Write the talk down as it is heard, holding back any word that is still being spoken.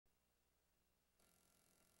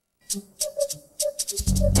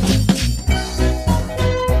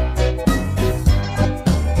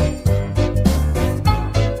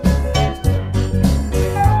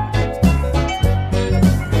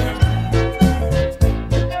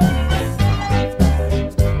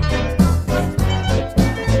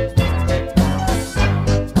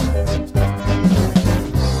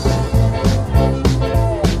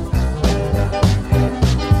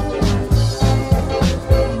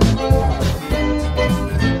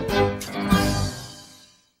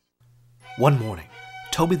One morning,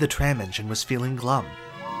 Toby the tram engine was feeling glum.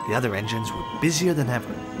 The other engines were busier than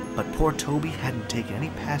ever, but poor Toby hadn't taken any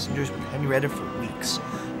passengers with Henrietta for weeks,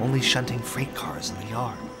 only shunting freight cars in the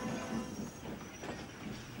yard.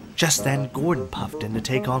 Just then, Gordon puffed in to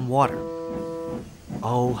take on water.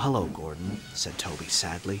 "Oh, hello, Gordon," said Toby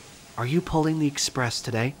sadly. "Are you pulling the express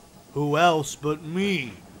today?" "Who else but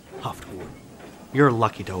me?" huffed Gordon. "You're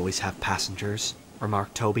lucky to always have passengers,"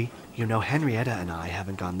 remarked Toby. "You know Henrietta and I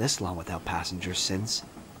haven't gone this long without passengers since."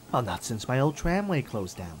 "Well, not since my old tramway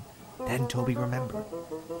closed down." Then Toby remembered.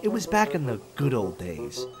 "It was back in the good old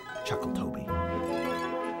days," chuckled Toby.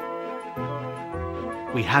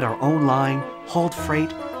 "We had our own line, hauled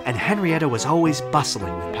freight, and Henrietta was always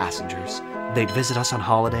bustling with passengers. They'd visit us on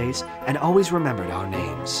holidays and always remembered our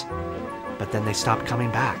names. But then they stopped coming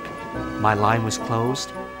back. My line was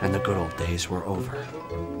closed, and the good old days were over."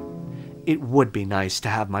 "It would be nice to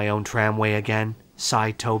have my own tramway again,"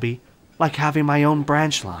 sighed Toby, "like having my own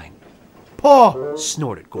branch line." "Paw!"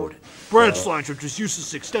 snorted Gordon. "Branch lines are just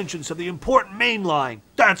useless extensions of the important main line.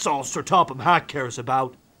 That's all Sir Topham Hatt cares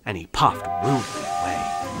about." And he puffed rudely away.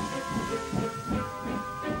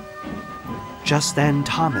 Just then,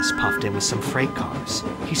 Thomas puffed in with some freight cars.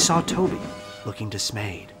 He saw Toby, looking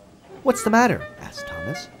dismayed. "What's the matter?" asked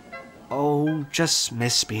Thomas. "Oh, just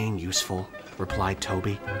miss being useful," replied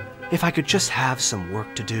Toby. "If I could just have some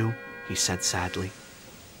work to do," he said sadly.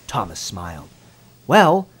 Thomas smiled.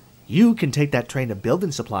 "Well, you can take that train of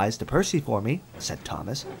building supplies to Percy for me," said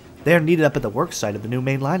Thomas. "They're needed up at the work site of the new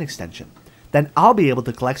main line extension. Then I'll be able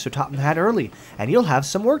to collect Sir Topham Hatt early, and you'll have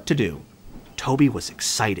some work to do." Toby was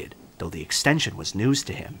excited, though the extension was news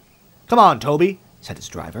to him. "Come on, Toby," said his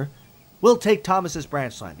driver. "We'll take Thomas's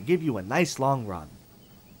branch line to give you a nice long run."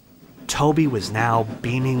 Toby was now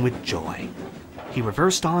beaming with joy. He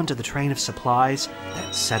reversed on to the train of supplies,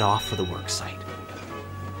 then set off for the worksite.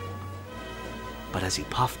 But as he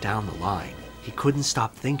puffed down the line, he couldn't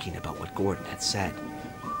stop thinking about what Gordon had said.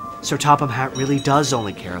 Sir Topham Hatt really does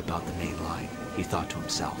only care about the main line, he thought to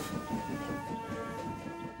himself.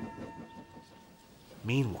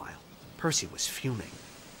 Meanwhile, Percy was fuming.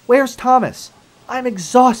 "Where's Thomas? I'm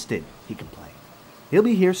exhausted," he complained. "He'll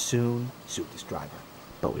be here soon," soothed his driver.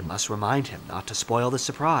 "But we must remind him not to spoil the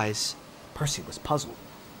surprise." Percy was puzzled.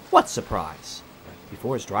 "What surprise?"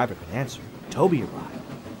 Before his driver could answer, Toby arrived.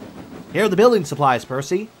 "Here are the building supplies,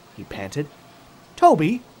 Percy," he panted.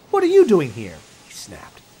 "Toby, what are you doing here?" he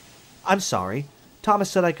snapped. "I'm sorry. Thomas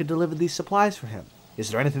said I could deliver these supplies for him. Is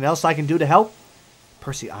there anything else I can do to help?"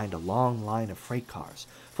 Percy eyed a long line of freight cars,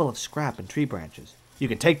 full of scrap and tree branches. "You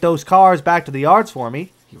can take those cars back to the yards for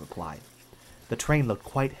me," he replied. The train looked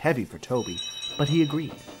quite heavy for Toby, but he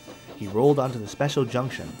agreed. He rolled onto the special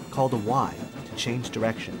junction, called a Y, to change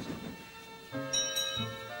directions.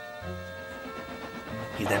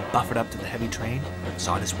 He then buffered up to the heavy train and was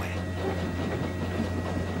on his way.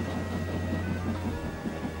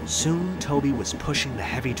 Soon, Toby was pushing the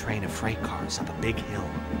heavy train of freight cars up a big hill.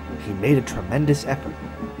 He made a tremendous effort,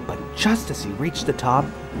 but just as he reached the top,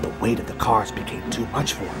 the weight of the cars became too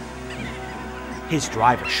much for him. His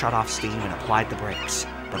driver shut off steam and applied the brakes,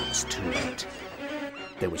 but it was too late.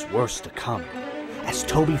 There was worse to come. As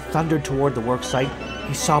Toby thundered toward the worksite,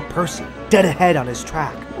 he saw Percy dead ahead on his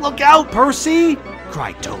track. "Look out, Percy!"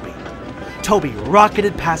 cried Toby. Toby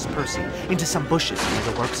rocketed past Percy into some bushes near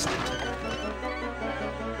the worksite.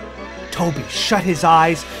 Toby shut his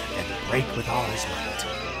eyes and braked with all his might.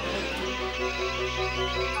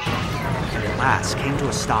 He at last came to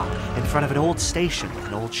a stop in front of an old station with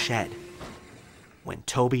an old shed. When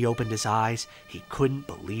Toby opened his eyes, he couldn't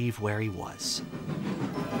believe where he was.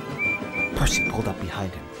 Percy pulled up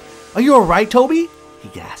behind him. "Are you all right, Toby?" he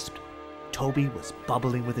gasped. Toby was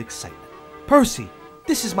bubbling with excitement. "Percy,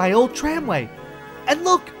 this is my old tramway. And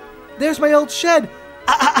look, there's my old shed.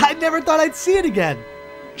 I never thought I'd see it again."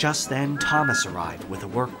 Just then, Thomas arrived with a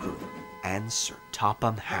work crew and Sir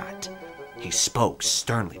Topham Hatt. He spoke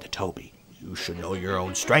sternly to Toby. "You should know your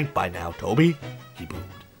own strength by now, Toby," he boomed.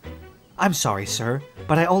 "I'm sorry, sir,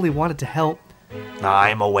 but I only wanted to help."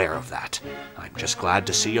 "I'm aware of that. I'm just glad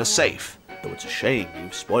to see you're safe, though it's a shame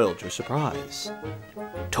you've spoiled your surprise."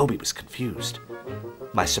 Toby was confused.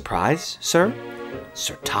 My surprise, sir?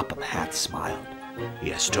 Sir Topham Hatt smiled.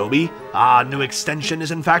 Yes, Toby, our new extension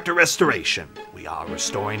is in fact a restoration. We are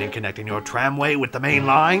restoring and connecting your tramway with the main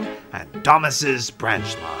line and Thomas's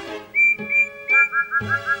branch line.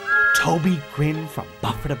 Toby grinned from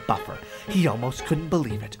buffer to buffer. He almost couldn't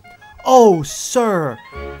believe it. Oh, sir!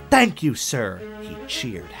 Thank you, sir! He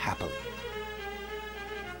cheered happily.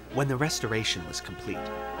 When the restoration was complete,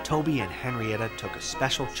 Toby and Henrietta took a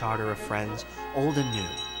special charter of friends, old and new,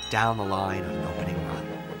 down the line on an opening run.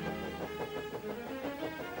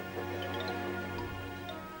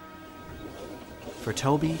 For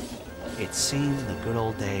Toby, it seemed the good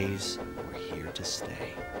old days were here to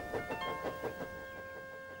stay.